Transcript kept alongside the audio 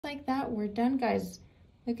like that, we're done, guys.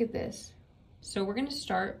 Look at this. So we're gonna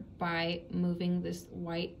start by moving this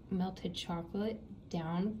white melted chocolate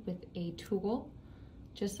down with a tool,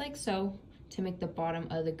 just like so, to make the bottom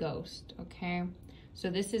of the ghost, okay? So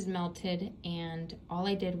this is melted, and all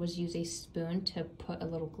I did was use a spoon to put a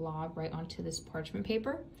little glob right onto this parchment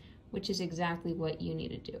paper, which is exactly what you need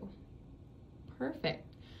to do. Perfect.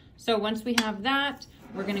 So once we have that,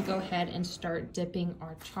 we're gonna go ahead and start dipping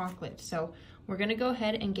our chocolate. So we're gonna go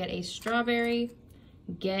ahead and get a strawberry,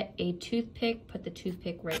 get a toothpick, put the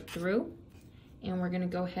toothpick right through, and we're gonna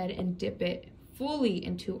go ahead and dip it fully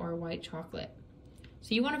into our white chocolate.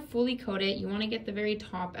 So you wanna fully coat it. You wanna get the very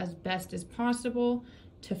top as best as possible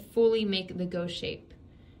to fully make the ghost shape.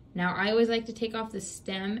 Now, I always like to take off the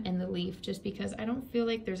stem and the leaf just because I don't feel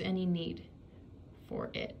like there's any need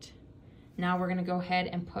for it. Now we're gonna go ahead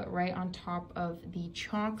and put right on top of the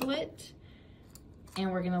chocolate, and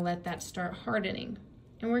we're gonna let that start hardening.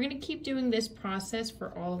 And we're gonna keep doing this process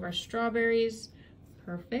for all of our strawberries.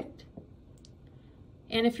 Perfect.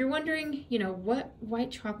 And if you're wondering, you know, what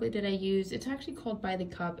white chocolate did I use? It's actually called By the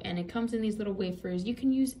Cup, and it comes in these little wafers. You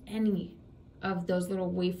can use any of those little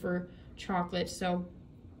wafer chocolates, so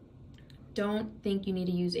don't think you need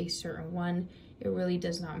to use a certain one. It really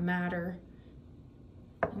does not matter.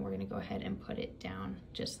 And we're gonna go ahead and put it down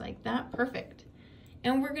just like that. Perfect.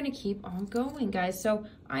 And we're gonna keep on going, guys. So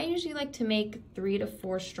I usually like to make 3 to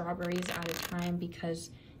 4 strawberries at a time because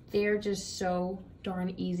they're just so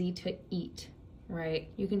darn easy to eat, right?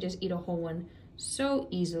 You can just eat a whole one so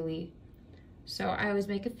easily. So I always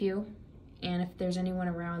make a few, and if there's anyone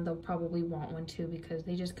around, they'll probably want one too because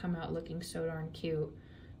they just come out looking so darn cute.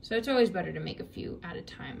 So it's always better to make a few at a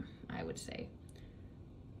time, I would say.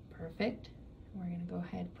 Perfect. We're gonna go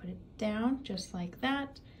ahead and put it down just like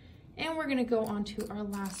that. And we're gonna go on to our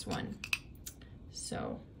last one.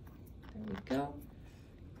 So there we go.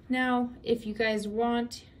 Now, if you guys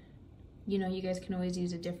want, you know, you guys can always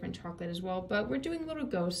use a different chocolate as well, but we're doing little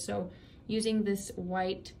ghosts, so using this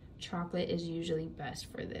white chocolate is usually best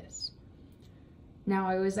for this. Now,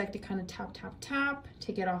 I always like to kind of tap, tap, tap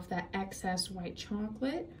to get off that excess white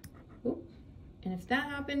chocolate. Oop. And if that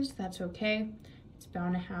happens, that's okay. It's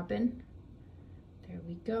bound to happen. There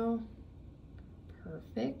we go.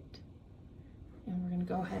 Perfect. And we're gonna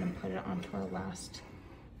go ahead and put it onto our last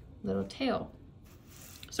little tail.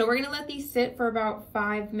 So we're gonna let these sit for about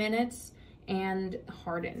 5 minutes and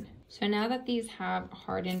harden. So now that these have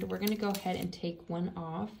hardened, we're gonna go ahead and take one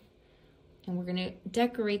off, and we're gonna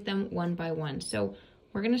decorate them one by one. So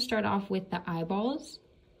we're gonna start off with the eyeballs.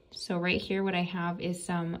 So right here, what I have is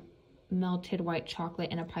some melted white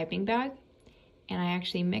chocolate in a piping bag, and I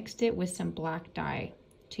actually mixed it with some black dye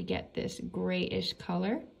to get this grayish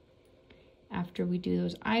color. After we do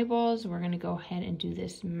those eyeballs, we're gonna go ahead and do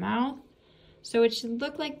this mouth. So it should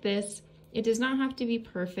look like this. It does not have to be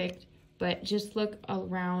perfect, but just look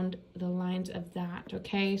around the lines of that,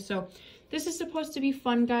 okay? So this is supposed to be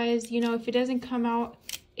fun, guys. You know, if it doesn't come out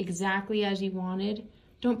exactly as you wanted,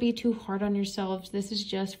 don't be too hard on yourselves. This is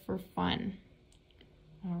just for fun.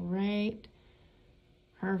 All right,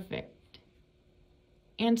 perfect.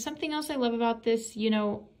 And something else I love about this, you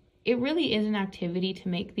know, it really is an activity to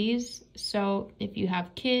make these. So if you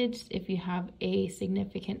have kids, if you have a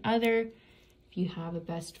significant other, if you have a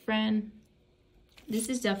best friend, this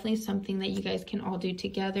is definitely something that you guys can all do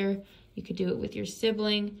together. You could do it with your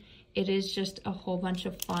sibling. It is just a whole bunch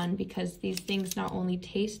of fun because these things not only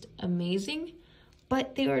taste amazing,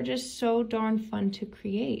 but they are just so darn fun to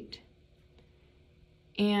create.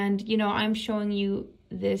 And, you know, I'm showing you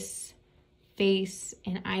this face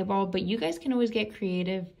and eyeball, but you guys can always get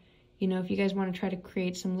creative. You know, if you guys want to try to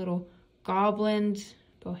create some little goblins,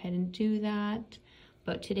 go ahead and do that.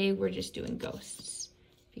 But today we're just doing ghosts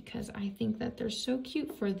because I think that they're so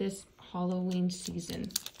cute for this Halloween season.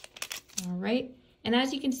 All right. And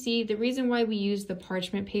as you can see, the reason why we use the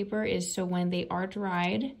parchment paper is so when they are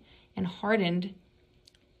dried and hardened,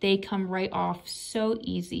 they come right off so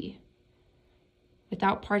easy.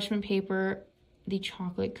 Without parchment paper, the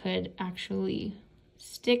chocolate could actually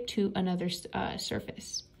stick to another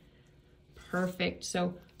surface. Perfect.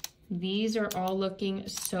 So these are all looking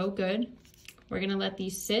so good. We're gonna let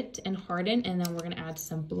these sit and harden, and then we're gonna add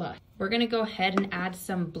some blush. We're gonna go ahead and add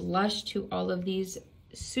some blush to all of these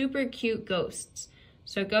super cute ghosts.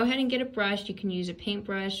 So go ahead and get a brush. You can use a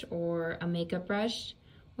paintbrush or a makeup brush,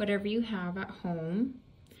 whatever you have at home.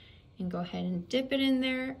 And go ahead and dip it in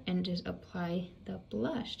there and just apply the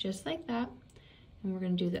blush just like that. And we're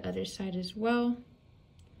gonna do the other side as well.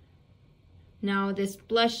 Now this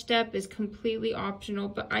blush step is completely optional,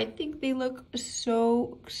 but I think they look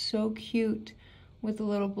so cute with a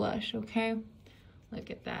little blush, okay? Look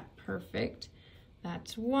at that, perfect.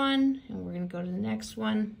 That's one, and we're gonna go to the next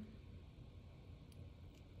one.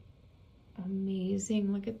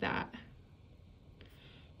 Amazing, look at that.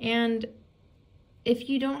 And if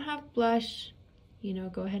you don't have blush, you know,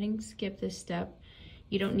 go ahead and skip this step.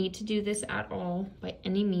 You don't need to do this at all by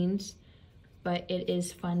any means, but it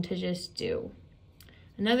is fun to just do.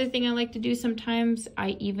 Another thing I like to do sometimes, I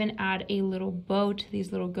even add a little bow to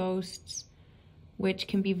these little ghosts, which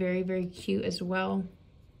can be very, very cute as well.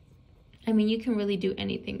 I mean, you can really do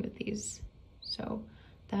anything with these. So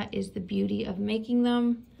that is the beauty of making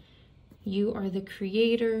them. You are the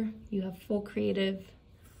creator. You have full creative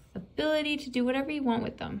ability to do whatever you want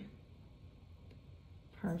with them.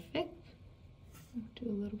 Perfect. I'll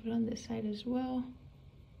do a little bit on this side as well.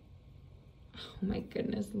 Oh my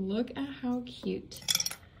goodness, look at how cute.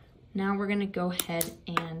 Now we're gonna go ahead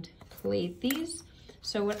and plate these.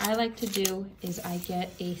 So what I like to do is I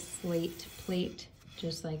get a slate plate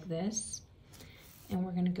just like this, and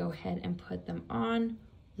we're gonna go ahead and put them on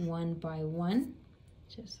one by one,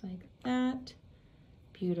 just like that.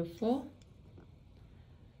 Beautiful.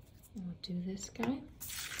 We'll do this guy.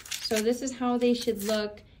 So this is how they should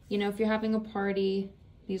look. You know, if you're having a party,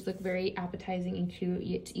 these look very appetizing and cute.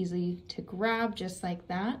 It's easy to grab just like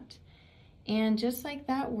that. And just like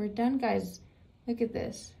that, we're done, guys. Look at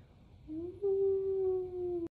this. Ooh.